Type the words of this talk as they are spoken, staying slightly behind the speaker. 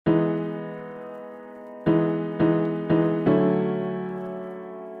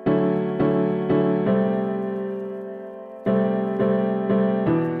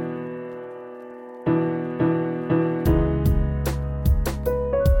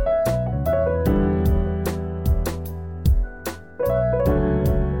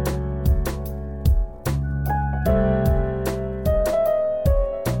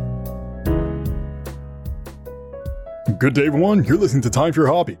Good day, everyone. You're listening to Time for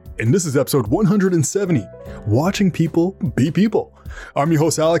Your Hobby, and this is episode 170, Watching People Be People. I'm your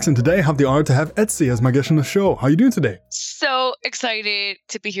host, Alex, and today I have the honor to have Etsy as my guest on the show. How are you doing today? So excited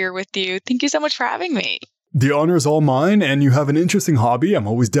to be here with you. Thank you so much for having me. The honor is all mine, and you have an interesting hobby. I'm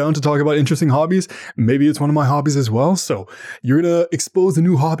always down to talk about interesting hobbies. Maybe it's one of my hobbies as well, so you're going to expose a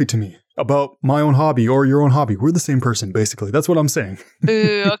new hobby to me about my own hobby or your own hobby. We're the same person, basically. That's what I'm saying.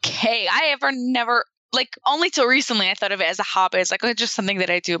 Ooh, okay. I never, only till recently I thought of it as a hobby. It's like, just something that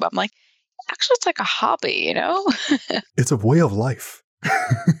I do, but I'm like, actually, it's like a hobby, you know? It's a way of life.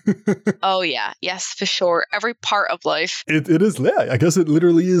 Oh, yeah. Yes, for sure. Every part of life. It is, yeah. I guess it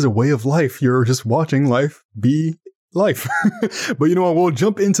literally is a way of life. You're just watching life be life. But you know what? We'll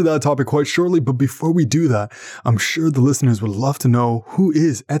jump into that topic quite shortly. But before we do that, I'm sure the listeners would love to know, who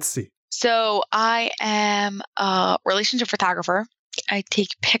is Etsy? So I am a relationship photographer. I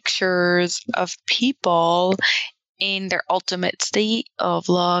take pictures of people in their ultimate state of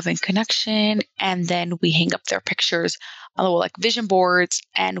love and connection, and then we hang up their pictures on the like vision boards,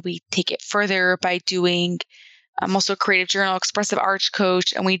 and we take it further by doing. I'm also a creative journal, expressive arts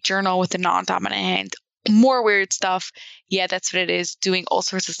coach, and we journal with the non-dominant hand. More weird stuff. Yeah, that's what it is. Doing all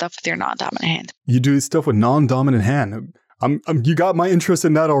sorts of stuff with your non-dominant hand. You do stuff with non-dominant hand. You got my interest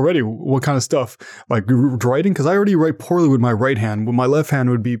in that already. What kind of stuff? Like writing? Because I already write poorly with my right hand. With my left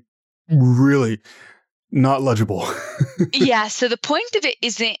hand would be really not legible. Yeah. So the point of it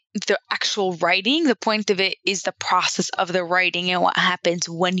isn't the actual writing. The point of it is the process of the writing and what happens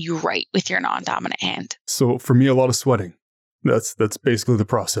when you write with your non-dominant hand. So for me, a lot of sweating. That's basically the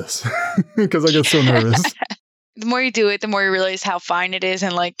process. Because I get so nervous. The more you do it, the more you realize how fine it is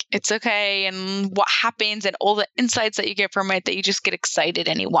and like it's okay and what happens and all the insights that you get from it that you just get excited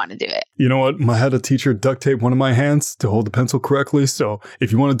and you want to do it. You know what? I had a teacher duct tape one of my hands to hold the pencil correctly. So if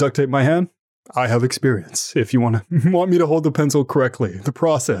you want to duct tape my hand, I have experience. If you want me to hold the pencil correctly, the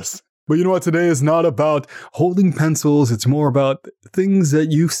process. But you know what? Today is not about holding pencils. It's more about things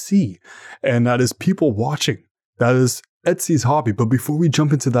that you see. And that is people watching. That is Etsy's hobby. But before we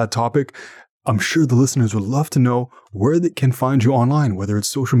jump into that topic, I'm sure the listeners would love to know where they can find you online, whether it's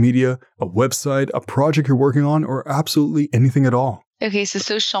social media, a website, a project you're working on, or absolutely anything at all. Okay, so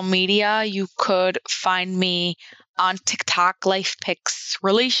social media, you could find me on TikTok, Life Pics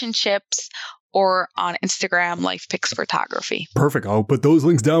Relationships, or on Instagram, Life Pics Photography. Perfect. I'll put those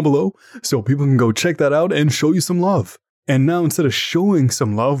links down below so people can go check that out and show you some love. And now instead of showing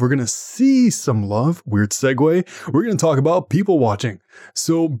some love, we're going to see some love. Weird segue. We're going to talk about people watching.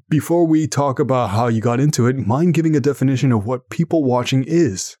 So before we talk about how you got into it, mind giving a definition of what people watching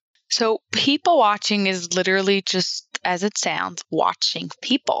is? So people watching is literally just as it sounds, watching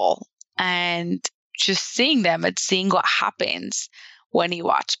people and just seeing them and seeing what happens when you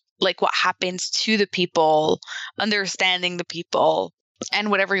watch, like what happens to the people, understanding the people, and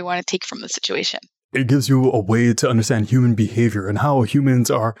whatever you want to take from the situation. It gives you a way to understand human behavior and how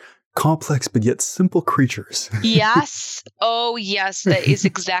humans are complex but yet simple creatures. Yes. Oh, yes. That is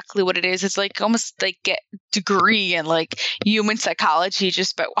exactly what it is. It's like almost like a degree in like human psychology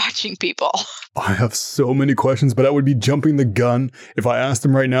just by watching people. I have so many questions, but I would be jumping the gun if I asked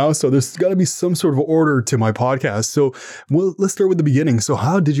them right now. So there's got to be some sort of order to my podcast. So let's start with the beginning. So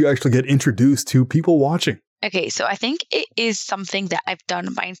how did you actually get introduced to people watching? Okay, so I think it is something that I've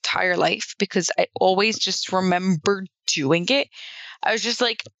done my entire life because I always just remember doing it. I was just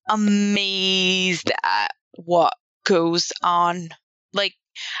like amazed at what goes on. Like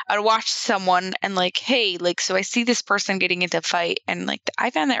I'd watch someone and like, hey, like, so I see this person getting into a fight and like,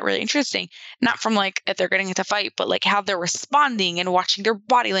 I found that really interesting. Not from like if they're getting into a fight, but like how they're responding and watching their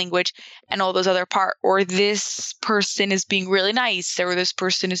body language and all those other parts. Or this person is being really nice or this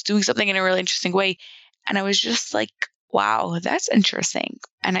person is doing something in a really interesting way. And I was just like, wow, that's interesting.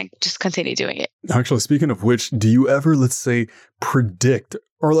 And I just continued doing it. Actually, speaking of which, do you ever, let's say, predict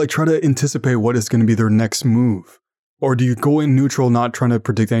or like try to anticipate what is going to be their next move? Or do you go in neutral, not trying to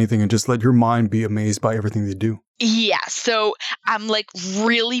predict anything and just let your mind be amazed by everything they do? Yeah. So I'm like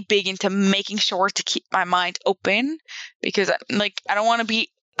really big into making sure to keep my mind open because I don't want to be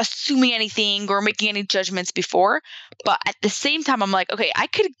assuming anything or making any judgments before. But at the same time, I'm like, okay, I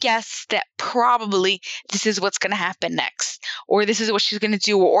could guess that probably this is what's going to happen next, or this is what she's going to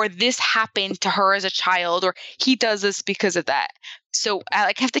do, or this happened to her as a child, or he does this because of that. So I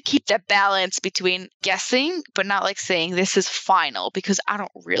like have to keep that balance between guessing, but not like saying this is final because I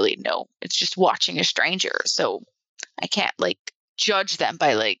don't really know. It's just watching a stranger. So I can't like judge them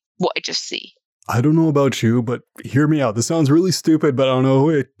by like what I just see. I don't know about you, but hear me out. This sounds really stupid, but I don't know.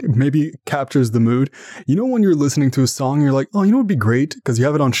 It maybe captures the mood. You know when you're listening to a song, you're like, oh, you know what would be great? Because you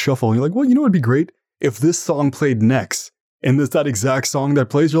have it on shuffle. And you're like, well, you know what would be great? if this song played next and it's that exact song that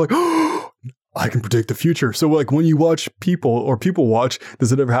plays, you're like, oh, I can predict the future. So like when you watch people or people watch,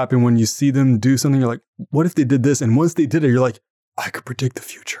 does it ever happen when you see them do something, you're like, what if they did this? And once they did it, you're like, I could predict the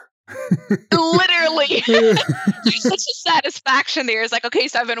future. Literally. There's such a satisfaction there. It's like, okay,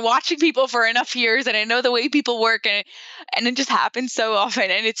 so I've been watching people for enough years and I know the way people work, and it just happens so often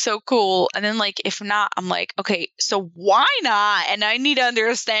and it's so cool. And then like, if not, I'm like, okay, so why not? And I need to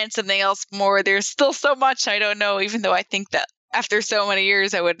understand something else more. There's still so much I don't know, even though I think that after so many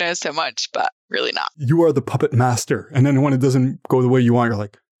years I would know so much, but really not. You are the puppet master. And then when it doesn't go the way you want, you're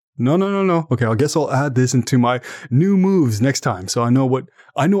like, no. Okay, I guess I'll add this into my new moves next time. So I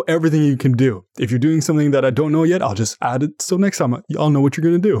know everything you can do. If you're doing something that I don't know yet, I'll just add it. So next time I'll know what you're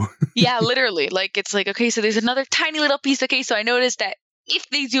going to do. Yeah, literally. Like, it's like, okay, so there's another tiny little piece. Okay, so I noticed that if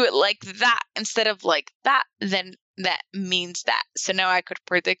they do it like that instead of like that, then that means that. So now I could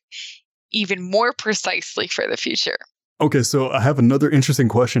predict even more precisely for the future. Okay, so I have another interesting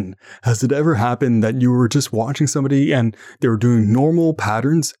question. Has it ever happened that you were just watching somebody and they were doing normal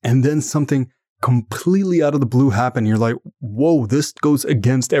patterns and then something completely out of the blue happened? You're like, whoa, this goes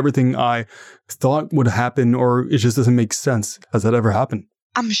against everything I thought would happen, or it just doesn't make sense. Has that ever happened?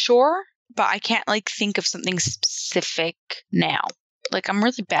 I'm sure, but I can't like think of something specific now. Like, I'm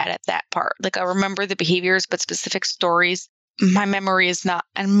really bad at that part. Like, I remember the behaviors, but specific stories, my memory is not,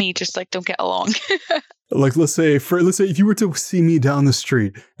 and me just like don't get along. Like, let's say if you were to see me down the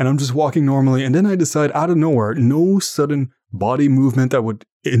street and I'm just walking normally, and then I decide out of nowhere, no sudden body movement that would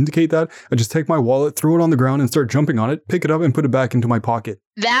indicate that, I just take my wallet, throw it on the ground and start jumping on it, pick it up and put it back into my pocket.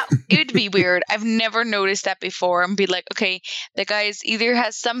 That would be weird. I've never noticed that before, and be like, okay, the guy's either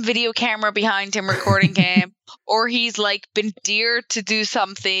has some video camera behind him recording him, or he's like been dared to do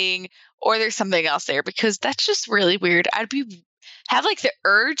something, or there's something else there, because that's just really weird. Have like the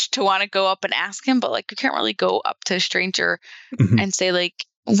urge to want to go up and ask him, but like you can't really go up to a stranger and say like,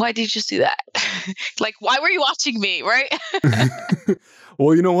 why did you just do that? Like, why were you watching me, right?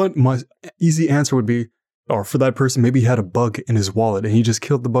 Well, you know what? My easy answer would be, or for that person, maybe he had a bug in his wallet and he just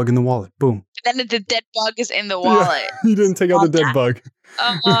killed the bug in the wallet. Boom. Then the dead bug is in the wallet. Yeah, he didn't take out the dead bug.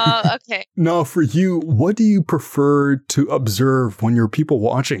 Okay. Now, for you, what do you prefer to observe when you're people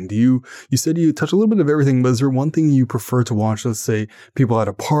watching? You said you touch a little bit of everything, but is there one thing you prefer to watch? Let's say people at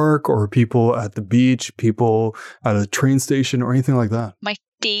a park, or people at the beach, people at a train station, or anything like that. My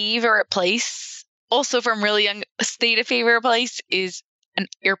favorite place, also from really young, favorite place is an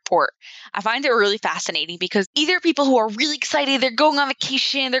airport. I find it really fascinating because either people who are really excited, they're going on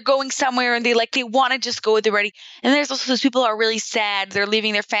vacation, they're going somewhere, and they want to just go, they're ready. And there's also those people who are really sad, they're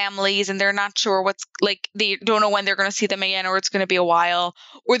leaving their families and they're not sure they don't know when they're going to see them again, or it's going to be a while,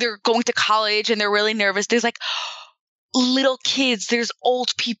 or they're going to college and they're really nervous. There's like little kids, there's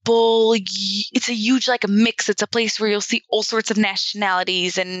old people. It's a huge like a mix. It's a place where you'll see all sorts of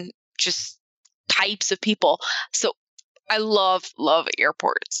nationalities and just types of people. So I love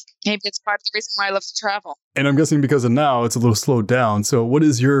airports. Maybe it's part of the reason why I love to travel. And I'm guessing because of now, it's a little slowed down. So what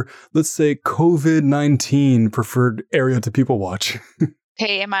is your, let's say, COVID-19 preferred area to people watch?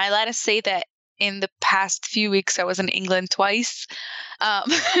 Okay, am I allowed to say that in the past few weeks I was in England twice?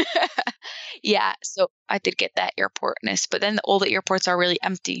 Yeah, so I did get that airportness. But then all the airports are really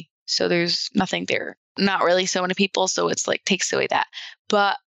empty. So there's nothing there. Not really so many people. So it's like takes away that.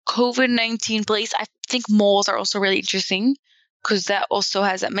 But COVID-19 place, I think malls are also really interesting because that also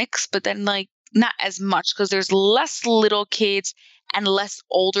has a mix, but then like not as much because there's less little kids and less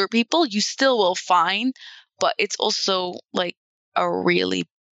older people. You still will find, but it's also like a really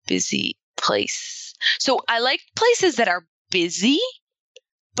busy place. So I like places that are busy,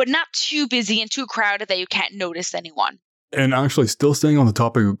 but not too busy and too crowded that you can't notice anyone. And actually, still staying on the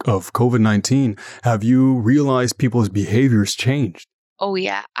topic of COVID-19, have you realized people's behaviors changed? Oh,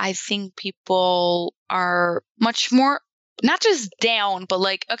 yeah. I think people are much more, not just down, but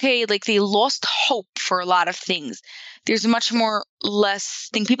like, okay, like they lost hope for a lot of things. There's much more less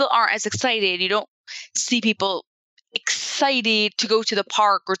thing. People aren't as excited. You don't see people excited to go to the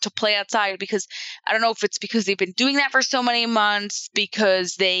park or to play outside because I don't know if it's because they've been doing that for so many months,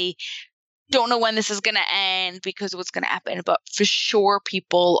 because they don't know when this is going to end, because of what's going to happen. But for sure,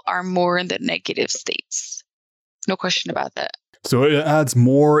 people are more in the negative states. No question about that. So it adds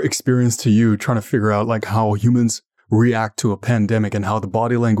more experience to you trying to figure out like how humans react to a pandemic and how the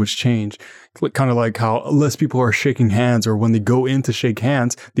body language change. Kind of like how less people are shaking hands, or when they go in to shake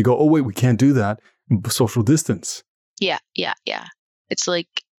hands, they go, oh, wait, we can't do that. Social distance. Yeah. It's like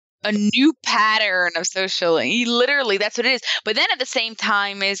a new pattern of social. Literally, that's what it is. But then at the same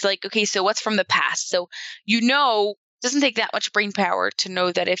time is like, okay, so what's from the past? So, it doesn't take that much brain power to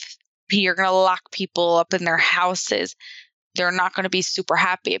know that if you're going to lock people up in their houses, they're not going to be super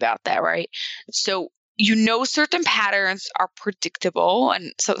happy about that, right? So certain patterns are predictable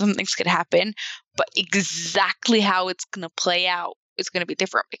and some things could happen, but exactly how it's going to play out is going to be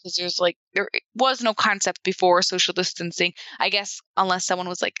different because there was no concept before social distancing. I guess unless someone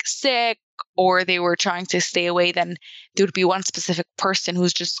was like sick or they were trying to stay away, then there would be one specific person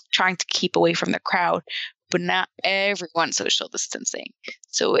who's just trying to keep away from the crowd. But not everyone's social distancing.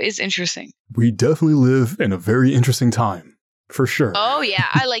 So it is interesting. We definitely live in a very interesting time, for sure. Oh, yeah.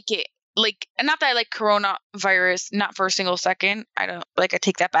 I like it. Not that I like coronavirus, not for a single second. I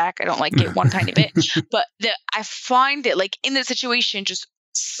take that back. I don't like it one tiny bit. But I find it in the situation just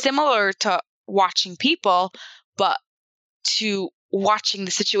similar to watching people, but to watching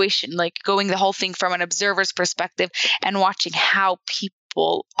the situation, going the whole thing from an observer's perspective and watching how people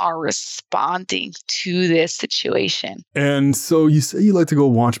are responding to this situation. And so you say you like to go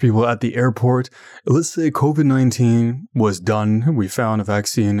watch people at the airport. Let's say COVID-19 was done. We found a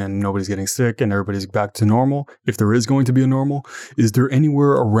vaccine and nobody's getting sick and everybody's back to normal. If there is going to be a normal, is there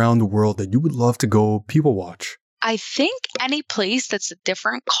anywhere around the world that you would love to go people watch? I think any place that's a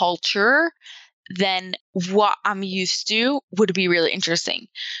different culture than what I'm used to would be really interesting.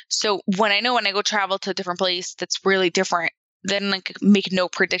 So when I go travel to a different place that's really different, then make no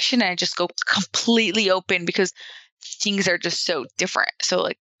prediction and I just go completely open because things are just so different. So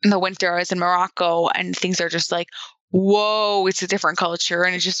in the winter I was in Morocco and things are just whoa, it's a different culture.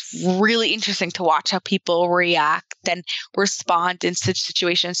 And it's just really interesting to watch how people react and respond in such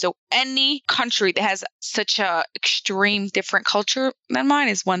situations. So any country that has such a extreme different culture than mine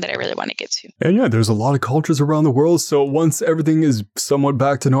is one that I really want to get to. And yeah, there's a lot of cultures around the world. So once everything is somewhat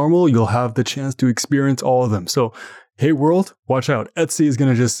back to normal, you'll have the chance to experience all of them. So hey, world, watch out. Etsy is going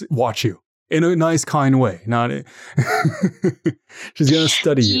to just watch you. In a nice, kind way. She's going to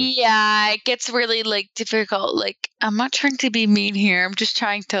study you. Yeah, it gets really difficult. I'm not trying to be mean here. I'm just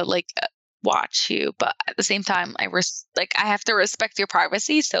trying to watch you. But at the same time, I have to respect your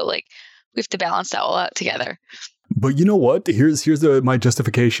privacy. So we have to balance that all out together. But you know what? Here's my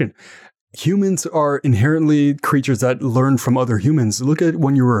justification. Humans are inherently creatures that learn from other humans. Look at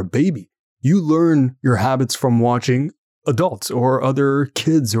when you were a baby. You learn your habits from watching adults or other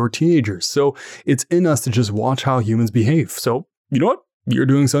kids or teenagers. So it's in us to just watch how humans behave. So you know what? You're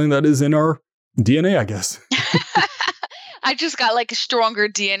doing something that is in our DNA, I guess. I just got a stronger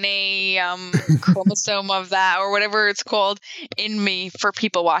DNA chromosome of that or whatever it's called in me for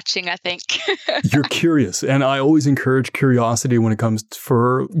people watching, I think. You're curious. And I always encourage curiosity when it comes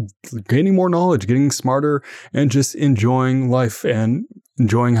for gaining more knowledge, getting smarter, and just enjoying life and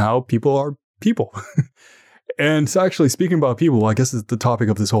enjoying how people are people. And so actually, speaking about people, I guess is the topic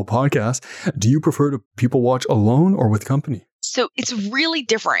of this whole podcast. Do you prefer to people watch alone or with company? So it's really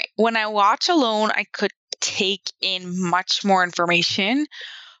different. When I watch alone, I could take in much more information,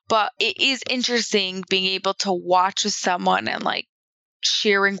 but it is interesting being able to watch with someone and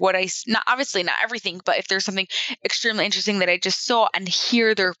sharing what obviously not everything, but if there's something extremely interesting that I just saw and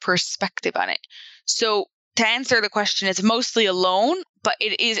hear their perspective on it. So to answer the question, it's mostly alone, but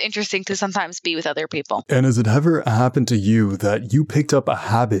it is interesting to sometimes be with other people. And has it ever happened to you that you picked up a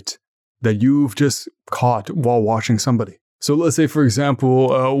habit that you've just caught while watching somebody? So let's say, for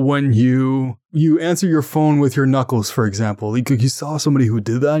example, when you answer your phone with your knuckles, for example, you saw somebody who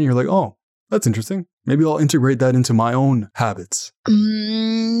did that and you're like, oh, that's interesting. Maybe I'll integrate that into my own habits.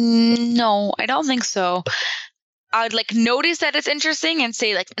 No, I don't think so. I would notice that it's interesting and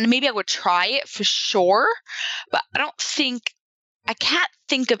say and maybe I would try it for sure, but I can't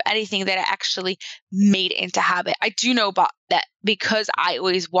think of anything that I actually made into habit. I do know about that because I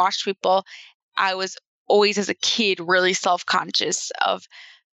always watched people. I was always as a kid really self-conscious of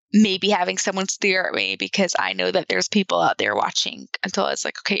maybe having someone stare at me because I know that there's people out there watching until it's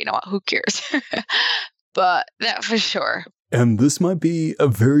okay, you know what, who cares? But that for sure. And this might be a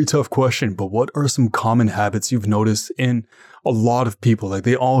very tough question, but what are some common habits you've noticed in a lot of people?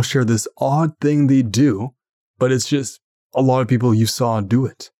 They all share this odd thing they do, but it's just a lot of people you saw do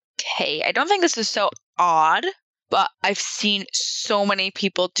it. Okay, I don't think this is so odd, but I've seen so many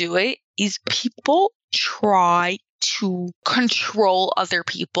people do it. Is people try to control other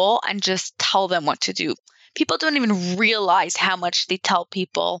people and just tell them what to do. People don't even realize how much they tell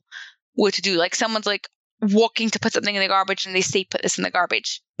people what to do. Someone's walking to put something in the garbage and they say, put this in the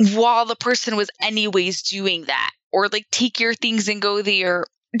garbage while the person was anyways doing that. Or take your things and go there.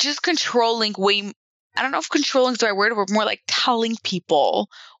 Just controlling I don't know if controlling is the right word, but more telling people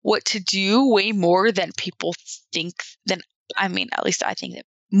what to do way more than people think at least I think that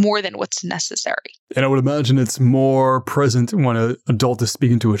more than what's necessary. And I would imagine it's more present when an adult is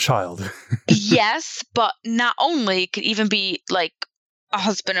speaking to a child. Yes, but not only, it could even be like a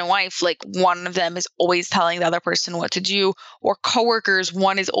husband and wife, like one of them is always telling the other person what to do, or coworkers,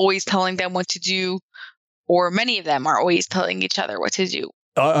 one is always telling them what to do, or many of them are always telling each other what to do.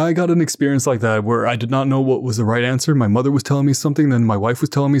 I got an experience like that where I did not know what was the right answer. My mother was telling me something, then my wife was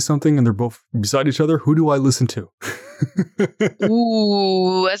telling me something, and they're both beside each other. Who do I listen to?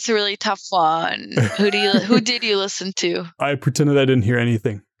 Ooh, that's a really tough one. Who did you listen to? I pretended I didn't hear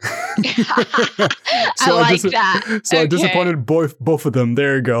anything. I like that. So I disappointed both of them.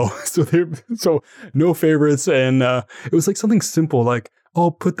 There you go. So no favorites, and it was like something simple, like, oh,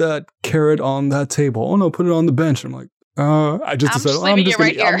 put that carrot on that table. Oh no, put it on the bench. I'm like, I just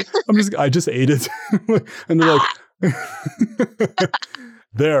decided, I just ate it, and they're like,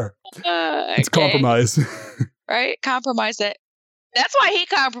 there, it's compromise. Right? Compromise it. That's why I hate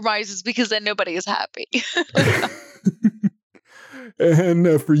compromises, because then nobody is happy.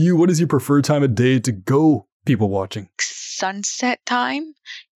 And for you, what is your preferred time of day to go people watching? Sunset time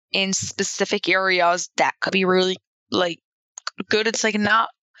in specific areas that could be really like good. It's like not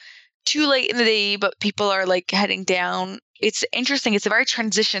too late in the day, but people are like heading down. It's interesting. It's a very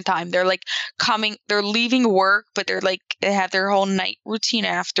transition time. They're like they're leaving work, but they have their whole night routine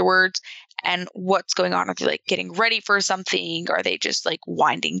afterwards. And what's going on? Are they like getting ready for something? Are they just like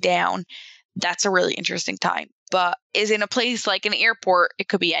winding down? That's a really interesting time. But is in a place like an airport, it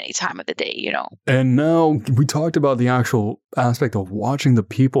could be any time of the day, you know. And now we talked about the actual aspect of watching the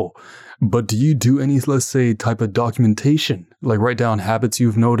people, but do you do any, let's say, type of documentation, like write down habits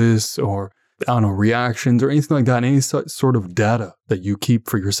you've noticed, or I don't know, reactions or anything like that, any sort of data that you keep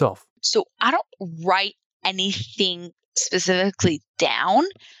for yourself? So I don't write anything specifically down,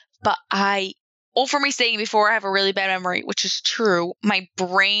 but for me saying before, I have a really bad memory, which is true. My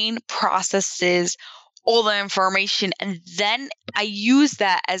brain processes all the information, and then I use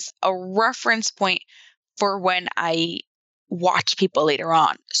that as a reference point for when I watch people later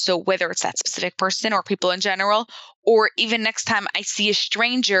on. So whether it's that specific person or people in general, or even next time I see a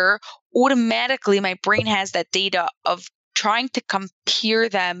stranger, automatically my brain has that data of trying to compare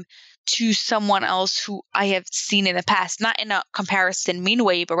them to someone else who I have seen in the past, not in a comparison mean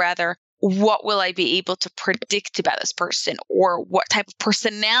way, but rather, what will I be able to predict about this person, or what type of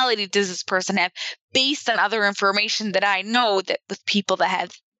personality does this person have based on other information that I know that with people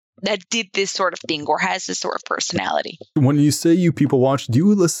that did this sort of thing or has this sort of personality. When you say you people watch, do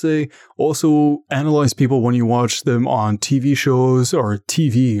you, let's say, also analyze people when you watch them on TV shows or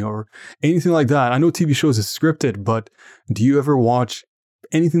TV or anything like that? I know TV shows is scripted, but do you ever watch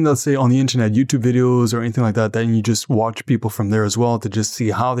anything, let's say, on the internet, YouTube videos or anything like that, then you just watch people from there as well to just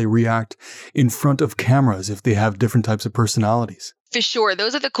see how they react in front of cameras, if they have different types of personalities? For sure.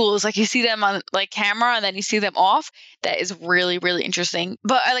 Those are the coolest. Like you see them on like camera and then you see them off. That is really, really interesting.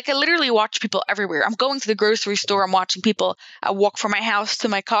 But I literally watch people everywhere. I'm going to the grocery store. I'm watching people. I walk from my house to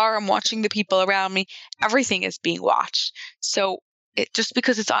my car. I'm watching the people around me. Everything is being watched. So just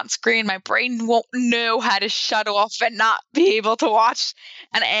because it's on screen, my brain won't know how to shut off and not be able to watch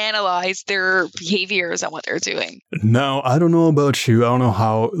and analyze their behaviors and what they're doing. Now, I don't know about you. I don't know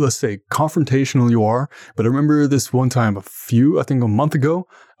how, let's say, confrontational you are, but I remember this one time I think a month ago,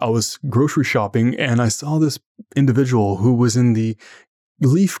 I was grocery shopping and I saw this individual who was in the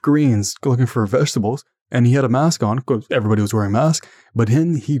leaf greens looking for vegetables, and he had a mask on because everybody was wearing masks, but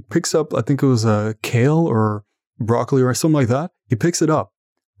then he picks up, I think it was a kale or broccoli or something like that. He picks it up,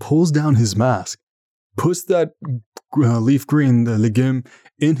 pulls down his mask, puts that leaf green, the legume,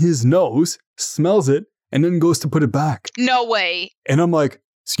 in his nose, smells it, and then goes to put it back. No way. And I'm like,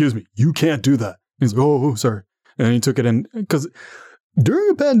 excuse me, you can't do that. He's like, oh, sorry. And he took it in, because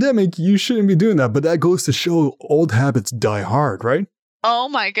during a pandemic, you shouldn't be doing that. But that goes to show old habits die hard, right? Oh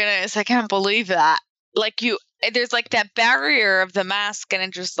my goodness, I can't believe that. There's like that barrier of the mask, and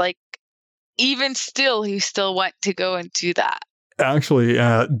it just like, even still, he still went to go and do that. Actually,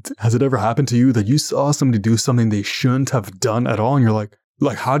 has it ever happened to you that you saw somebody do something they shouldn't have done at all, and you're like,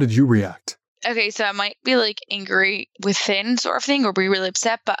 how did you react? Okay, so I might be like angry within sort of thing or be really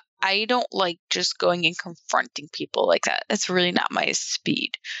upset, but I don't like just going and confronting people like that. That's really not my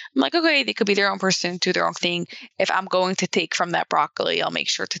speed. I'm like, okay, they could be their own person, do their own thing. If I'm going to take from that broccoli, I'll make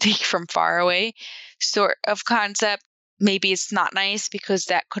sure to take from far away sort of concept. Maybe it's not nice because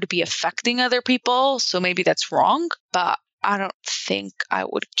that could be affecting other people. So maybe that's wrong, but I don't think I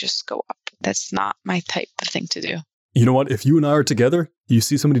would just go up. That's not my type of thing to do. You know what? If you and I are together, you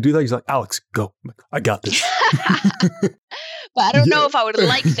see somebody do that, he's like, Alex, go. I got this. But I don't know if I would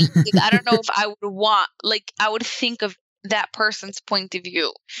like that. I don't know if I would want, I would think of that person's point of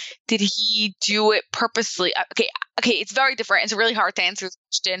view? Did he do it purposely? Okay, it's very different. It's really hard to answer this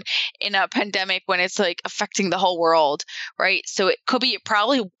question in a pandemic when it's like affecting the whole world, right? So it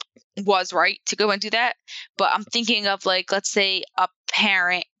probably was right to go and do that. But I'm thinking of, like, let's say a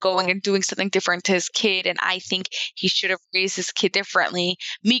parent going and doing something different to his kid, and I think he should have raised his kid differently.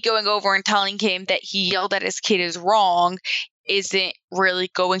 Me going over and telling him that he yelled at his kid is wrong isn't really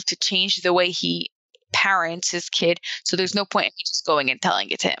going to change the way he parents his kid. So there's no point in me just going and telling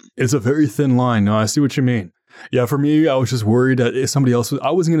it to him. It's a very thin line. No, I see what you mean. Yeah, for me, I was just worried that if somebody else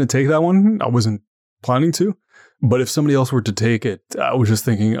I wasn't going to take that one. I wasn't planning to. But if somebody else were to take it, I was just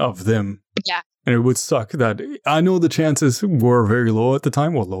thinking of them. Yeah. And it would suck that I know the chances were very low at the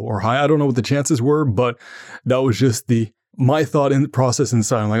time, or low or high. I don't know what the chances were, but that was just my thought in the process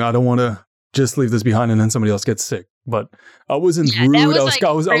inside. I'm like, I don't want to just leave this behind and then somebody else gets sick. But I wasn't rude.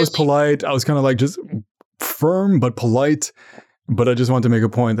 I was polite. I was kind of like just firm but polite. But I just wanted to make a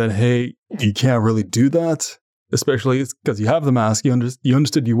point that, hey, you can't really do that, especially because you have the mask. You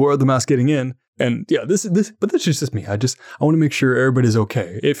understood you wore the mask getting in. And yeah, but that's just me. I want to make sure everybody's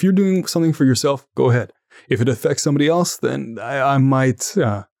okay. If you're doing something for yourself, go ahead. If it affects somebody else, then I might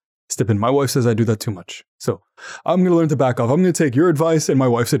step in. My wife says I do that too much. So I'm going to learn to back off. I'm going to take your advice and my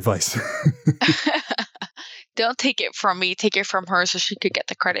wife's advice. Don't take it from me. Take it from her so she could get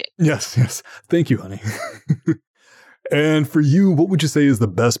the credit. Yes. Thank you, honey. And for you, what would you say is the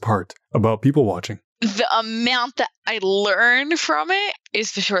best part about people watching? The amount that I learn from it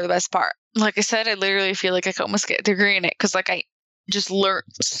is for sure the best part. Like I said, I literally feel like I could almost get a degree in it because, like, I just learned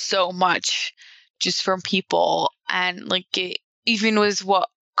so much just from people, and like it even was what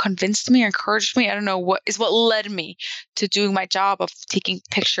convinced me or encouraged me. I don't know what led me to doing my job of taking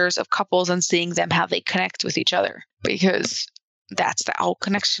pictures of couples and seeing them how they connect with each other, because that's the whole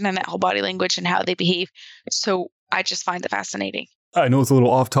connection and that whole body language and how they behave. So I just find it fascinating. I know it's a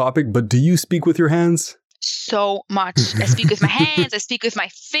little off topic, but do you speak with your hands? So much. I speak with my hands. I speak with my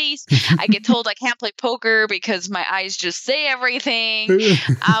face. I get told I can't play poker because my eyes just say everything.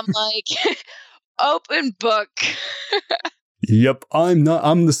 I'm like, open book. Yep, I'm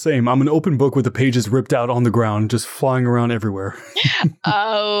the same. I'm an open book with the pages ripped out on the ground, just flying around everywhere.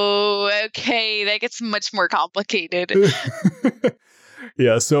 Oh, okay. That gets much more complicated.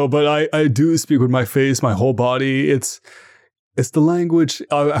 Yeah, but I do speak with my face, my whole body. It's the language.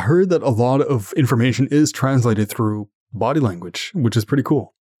 I heard that a lot of information is translated through body language, which is pretty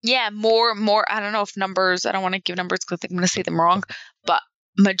cool. Yeah, more. I don't know if numbers, I don't want to give numbers because I'm going to say them wrong, but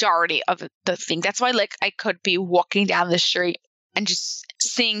majority of the thing. That's why, like, I could be walking down the street and just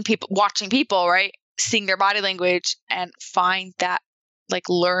seeing people, watching people, right? Seeing their body language and find that, like,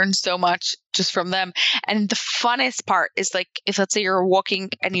 learn so much just from them. And the funnest part is, like, if let's say you're walking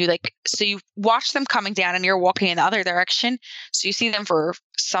and you watch them coming down and you're walking in the other direction. So you see them for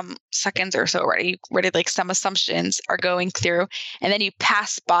some seconds or so already, like some assumptions are going through, and then you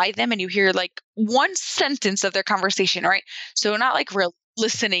pass by them and you hear like one sentence of their conversation, right? So not like real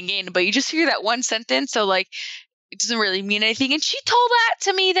listening in, but you just hear that one sentence. So like, it doesn't really mean anything. And she told that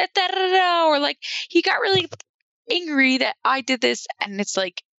to me that da da da, or like he got really angry that I did this, and it's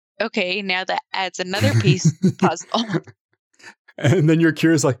like, okay, now that adds another piece to the puzzle. And then you're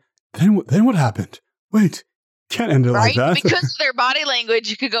curious, like, then what happened? Wait, can't end it right? Like that. Because of their body language,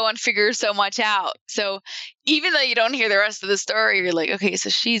 you could go and figure so much out. So even though you don't hear the rest of the story, you're like, okay, so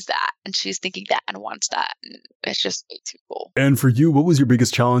she's that, and she's thinking that, and wants that. And it's just way too cool. And for you, what was your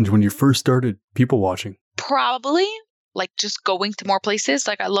biggest challenge when you first started people watching? Probably like just going to more places.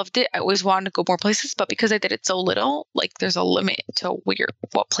 Like I loved it. I always wanted to go more places, but because I did it so little, like there's a limit to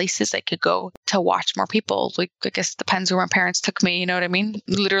what places I could go to watch more people. Like I guess it depends where my parents took me, you know what I mean?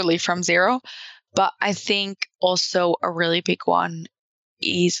 Literally from zero. But I think also a really big one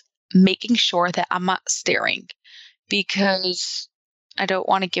is making sure that I'm not staring, because I don't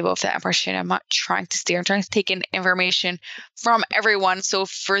want to give off that impression. I'm not trying to stare. I'm trying to take in information from everyone. So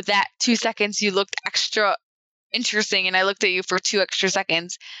for that 2 seconds, you looked extra interesting and I looked at you for 2 extra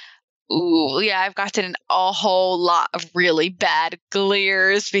seconds. Ooh, yeah, I've gotten a whole lot of really bad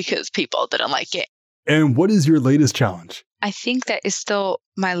glares because people didn't like it. And what is your latest challenge? I think that is still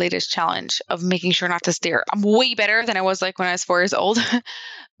my latest challenge of making sure not to stare. I'm way better than I was like when I was 4 years old,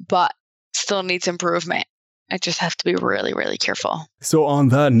 but still needs improvement. I just have to be really, really careful. So on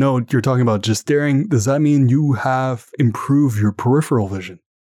that note, you're talking about just staring. Does that mean you have improved your peripheral vision?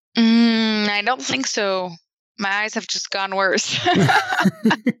 I don't think so. My eyes have just gone worse.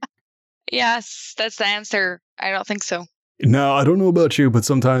 Yes, that's the answer. I don't think so. Now, I don't know about you, but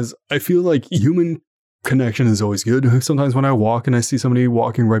sometimes I feel like human connection is always good. Sometimes when I walk and I see somebody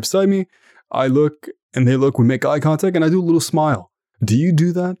walking right beside me, I look and they look, we make eye contact, and I do a little smile. Do you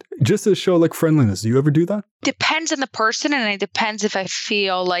do that? Just to show like friendliness. Do you ever do that? Depends on the person, and it depends if I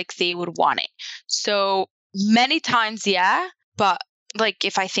feel like they would want it. So many times, yeah, but like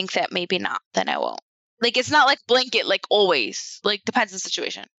if I think that maybe not, then I won't. Like it's not like blanket, like always. Like depends on the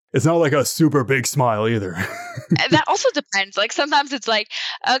situation. It's not like a super big smile either. That also depends. Like sometimes it's like,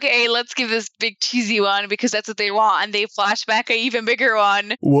 okay, let's give this big cheesy one because that's what they want, and they flash back an even bigger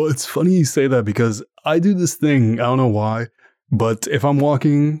one. Well, it's funny you say that because I do this thing, I don't know why, but if I'm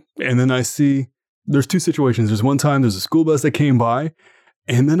walking and then I see, there's two situations. There's one time there's a school bus that came by,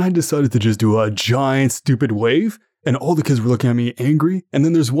 and then I decided to just do a giant stupid wave, and all the kids were looking at me angry, and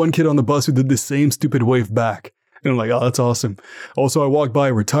then there's one kid on the bus who did the same stupid wave back. And I'm like, oh, that's awesome. Also, I walked by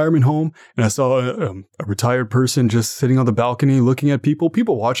a retirement home and I saw a retired person just sitting on the balcony looking at people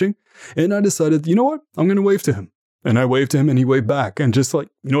watching. And I decided, you know what? I'm going to wave to him. And I waved to him and he waved back. And just like,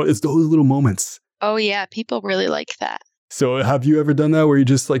 you know, it's those little moments. Oh, yeah. People really like that. So have you ever done that where you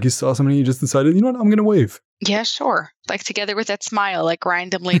just like you saw somebody and you just decided, you know what? I'm going to wave. Yeah, sure. Like together with that smile, like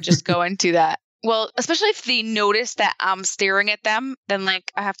randomly just go into that. Well, especially if they notice that I'm staring at them, then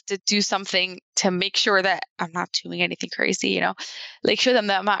like I have to do something to make sure that I'm not doing anything crazy, you know, like show them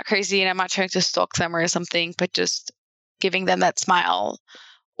that I'm not crazy and I'm not trying to stalk them or something, but just giving them that smile.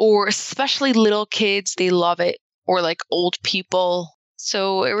 Or especially little kids, they love it. Or like old people.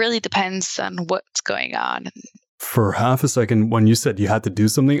 So it really depends on what's going on. For half a second, when you said you had to do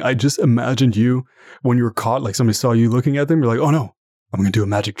something, I just imagined you when you were caught, like somebody saw you looking at them, you're like, oh no. I'm going to do a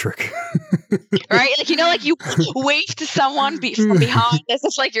magic trick. Right? Like, you know, like you wave to someone from behind. It's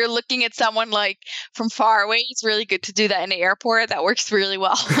just like you're looking at someone like from far away. It's really good to do that in the airport. That works really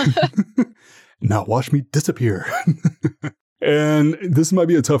well. Now watch me disappear. And this might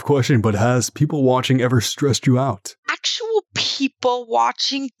be a tough question, but has people watching ever stressed you out? Actual people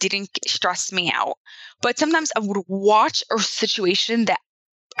watching didn't stress me out. But sometimes I would watch a situation that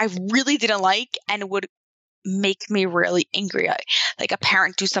I really didn't like and it would make me really angry. Like a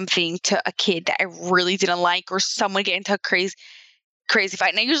parent do something to a kid that I really didn't like, or someone get into a crazy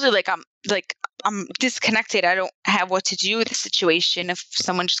fight. And I usually I'm disconnected. I don't have what to do with the situation if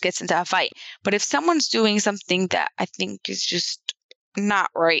someone just gets into a fight. But if someone's doing something that I think is just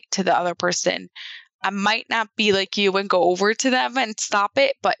not right to the other person, I might not be like you and go over to them and stop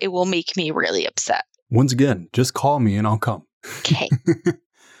it, but it will make me really upset. Once again, just call me and I'll come. Okay.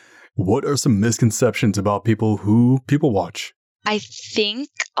 What are some misconceptions about people who people watch? I think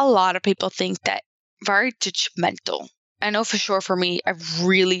a lot of people think that very judgmental. I know for sure for me, I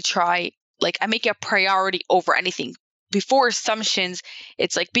really try, like I make it a priority over anything. Before assumptions,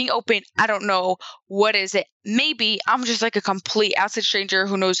 it's like being open. I don't know. What is it? Maybe I'm just like a complete outside stranger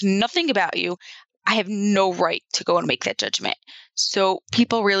who knows nothing about you. I have no right to go and make that judgment. So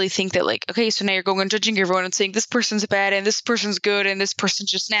people really think that like, okay, so now you're going and judging everyone and saying this person's bad and this person's good and this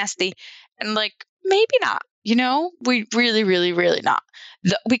person's just nasty. And like, maybe not, you know, we really, really, really not.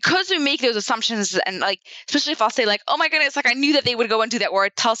 Because we make those assumptions and like, especially if I'll say like, oh my goodness, like I knew that they would go and do that. Or I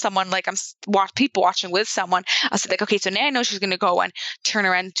tell someone like I'm people watching with someone, I'll say like, okay, so now I know she's going to go and turn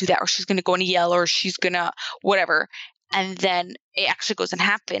around and do that, or she's going to go and yell, or she's going to whatever. And then it actually goes and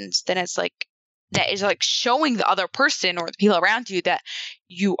happens. Then it's like, that is like showing the other person or the people around you that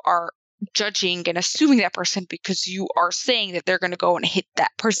you are judging and assuming that person because you are saying that they're going to go and hit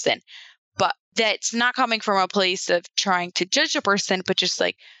that person. But that's not coming from a place of trying to judge a person, but just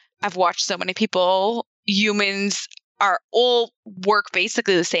like I've watched so many people, humans are all work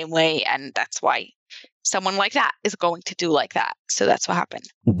basically the same way. And that's why someone like that is going to do like that. So that's what happened.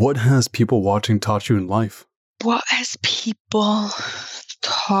 What has people watching taught you in life? What has people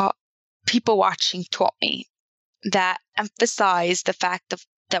watching taught me? That emphasize the fact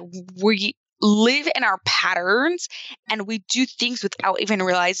that we live in our patterns and we do things without even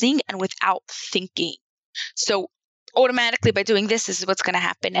realizing and without thinking. So automatically by doing this is what's going to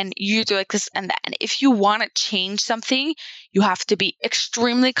happen. And you do like this and that. And if you want to change something, you have to be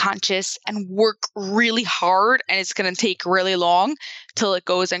extremely conscious and work really hard. And it's going to take really long till it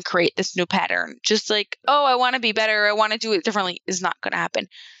goes and create this new pattern. Just like, oh, I want to be better, I want to do it differently is not going to happen.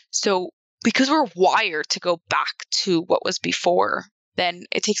 So because we're wired to go back to what was before, then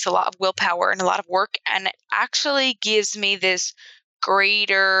it takes a lot of willpower and a lot of work. And it actually gives me this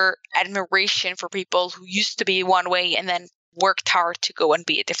greater admiration for people who used to be one way and then worked hard to go and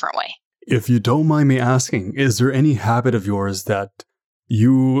be a different way. If you don't mind me asking, is there any habit of yours that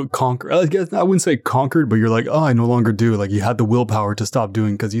you conquer, I guess I wouldn't say conquered, but you're like, oh, I no longer do. Like you had the willpower to stop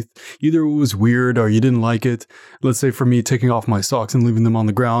doing because either it was weird or you didn't like it. Let's say for me, taking off my socks and leaving them on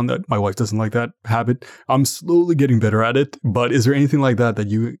the ground, that my wife doesn't like that habit. I'm slowly getting better at it. But is there anything like that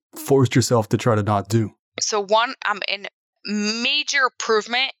you forced yourself to try to not do? So one, I'm in major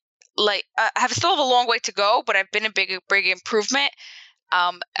improvement. Like I still have a long way to go, but I've been a big improvement.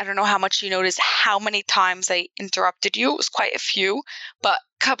 I don't know how much you noticed how many times I interrupted you. It was quite a few, but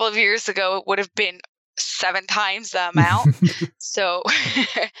a couple of years ago, it would have been 7 times the amount. So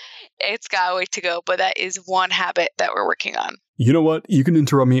it's got a way to go, but that is one habit that we're working on. You know what? You can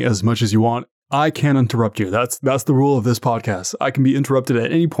interrupt me as much as you want. I can't interrupt you. That's the rule of this podcast. I can be interrupted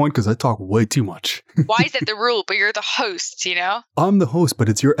at any point because I talk way too much. Why is that the rule? But you're the host, you know? I'm the host, but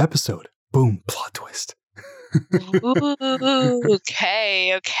it's your episode. Boom, plot twist. Ooh,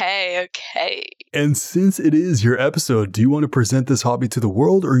 okay. And since it is your episode, do you want to present this hobby to the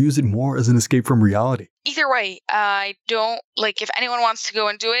world or use it more as an escape from reality? Either way, I don't, like, if anyone wants to go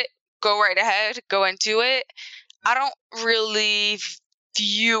and do it, go right ahead, go and do it. I don't really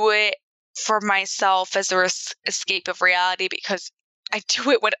view it for myself as an escape of reality because I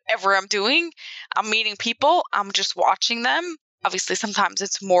do it whatever I'm doing. I'm meeting people, I'm just watching them. Obviously, sometimes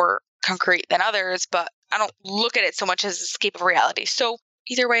it's more concrete than others, but I don't look at it so much as an escape of reality. So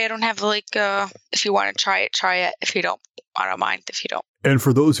either way, I don't have if you want to try it, try it. If you don't, I don't mind if you don't. And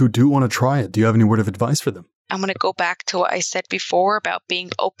for those who do want to try it, do you have any word of advice for them? I'm going to go back to what I said before about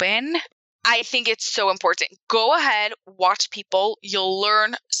being open. I think it's so important. Go ahead, watch people. You'll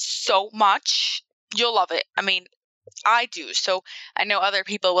learn so much. You'll love it. I mean, I do. So I know other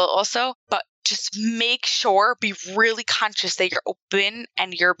people will also, but just make sure, be really conscious that you're open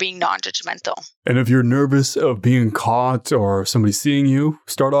and you're being non-judgmental. And if you're nervous of being caught or somebody seeing you,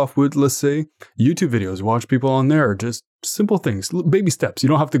 start off with, let's say, YouTube videos. Watch people on there. Just simple things, baby steps. You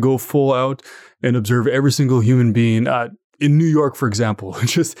don't have to go full out and observe every single human being in New York, for example,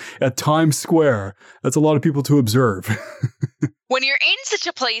 just at Times Square. That's a lot of people to observe. When you're in such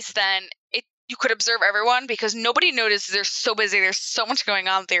a place, then you could observe everyone because nobody notices. They're so busy. There's so much going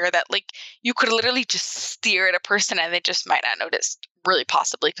on there that you could literally just stare at a person and they just might not notice, really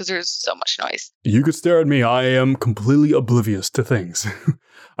possibly, because there's so much noise. You could stare at me. I am completely oblivious to things.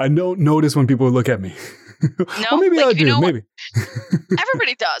 I don't notice when people look at me. No, or maybe I do. Maybe.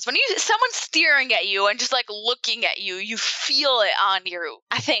 Everybody does. When someone's staring at you and just looking at you, you feel it on you.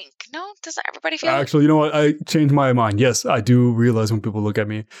 I think. No, doesn't everybody feel it? Actually, you know what? I changed my mind. Yes, I do realize when people look at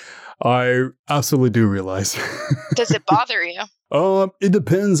me. I absolutely do realize. Does it bother you? It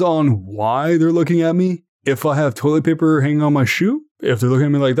depends on why they're looking at me. If I have toilet paper hanging on my shoe, if they're looking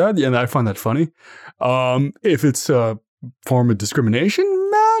at me like that, yeah, I find that funny. If it's a form of discrimination,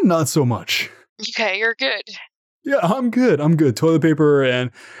 not so much. Okay, you're good. Yeah, I'm good. Toilet paper,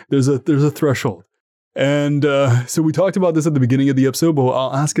 and there's a threshold. And so we talked about this at the beginning of the episode, but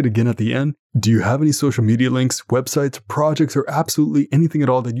I'll ask it again at the end. Do you have any social media links, websites, projects, or absolutely anything at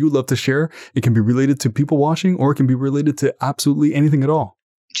all that you would love to share? It can be related to people watching, or it can be related to absolutely anything at all.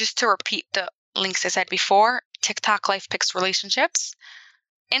 Just to repeat the links I said before, TikTok Life Pics Relationships,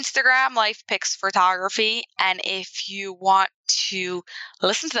 Instagram Life Pics Photography, and if you want to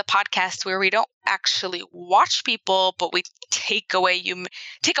listen to the podcast where we don't actually watch people, but we take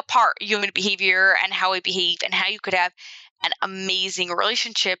apart human behavior and how we behave and how you could have an amazing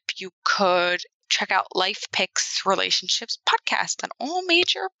relationship, you could check out Life Pics Relationships podcast on all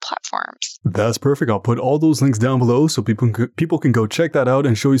major platforms. That's perfect. I'll put all those links down below so people can go check that out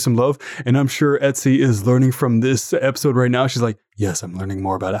and show you some love. And I'm sure Etsy is learning from this episode right now. She's like, yes, I'm learning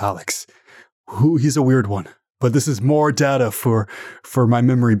more about Alex. He's a weird one. But this is more data for my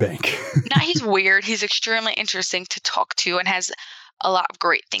memory bank. No, he's weird. He's extremely interesting to talk to and has a lot of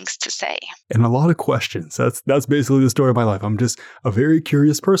great things to say. And a lot of questions. That's basically the story of my life. I'm just a very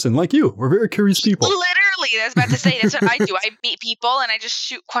curious person like you. We're very curious people. Literally, I was about to say, that's what I do. I meet people and I just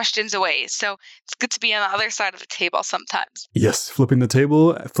shoot questions away. So it's good to be on the other side of the table sometimes. Yes, flipping the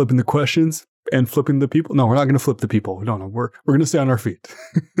table, flipping the questions, and flipping the people. No, we're not going to flip the people. No, we're going to stay on our feet.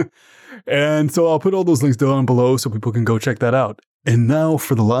 And so I'll put all those links down below so people can go check that out. And now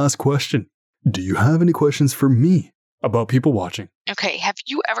for the last question. Do you have any questions for me about people watching? Okay, have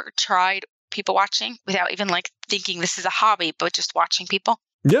you ever tried people watching without even thinking this is a hobby, but just watching people?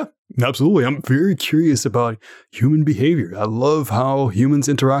 Yeah, absolutely. I'm very curious about human behavior. I love how humans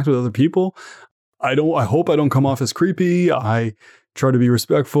interact with other people. I hope I don't come off as creepy. I try to be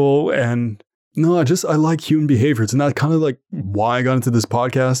respectful and I like human behaviors. And that's kind of why I got into this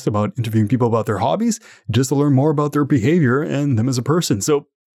podcast about interviewing people about their hobbies, just to learn more about their behavior and them as a person. So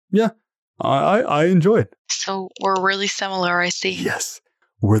yeah, I enjoy it. So we're really similar, I see. Yes.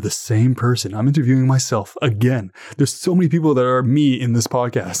 We're the same person. I'm interviewing myself again. There's so many people that are me in this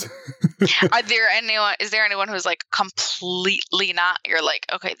podcast. Is there anyone who's like completely not? You're like,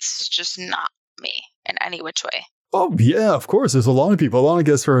 okay, this is just not me in any which way. Oh, yeah, of course. There's a lot of people. A lot of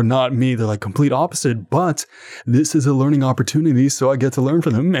guests are not me. They're like complete opposite. But this is a learning opportunity, so I get to learn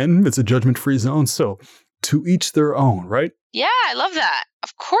from them. And it's a judgment-free zone. So to each their own, right? Yeah, I love that.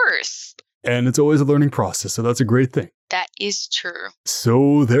 Of course. And it's always a learning process. So that's a great thing. That is true.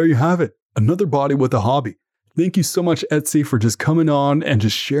 So there you have it. Another body with a hobby. Thank you so much, Etsy, for just coming on and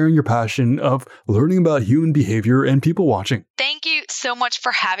just sharing your passion of learning about human behavior and people watching. Thank you so much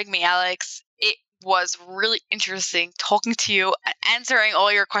for having me, Alex. It was really interesting talking to you and answering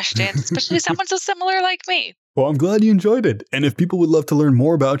all your questions, especially someone so similar like me. Well, I'm glad you enjoyed it. And if people would love to learn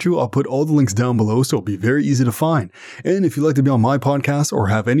more about you, I'll put all the links down below so it'll be very easy to find. And if you'd like to be on my podcast or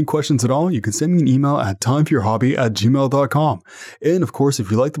have any questions at all, you can send me an email at timeforyourhobby@gmail.com. And of course,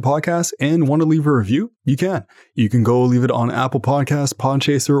 if you like the podcast and want to leave a review, you can. You can go leave it on Apple Podcasts,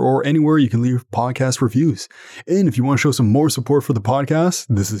 Podchaser, or anywhere you can leave podcast reviews. And if you want to show some more support for the podcast,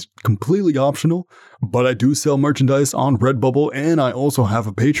 this is completely optional, but I do sell merchandise on Redbubble and I also have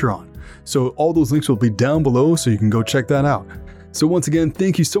a Patreon. So all those links will be down below so you can go check that out. So once again,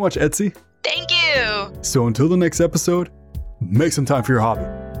 thank you so much, Etsy. Thank you. So until the next episode, make some time for your hobby.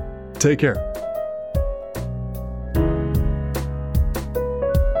 Take care.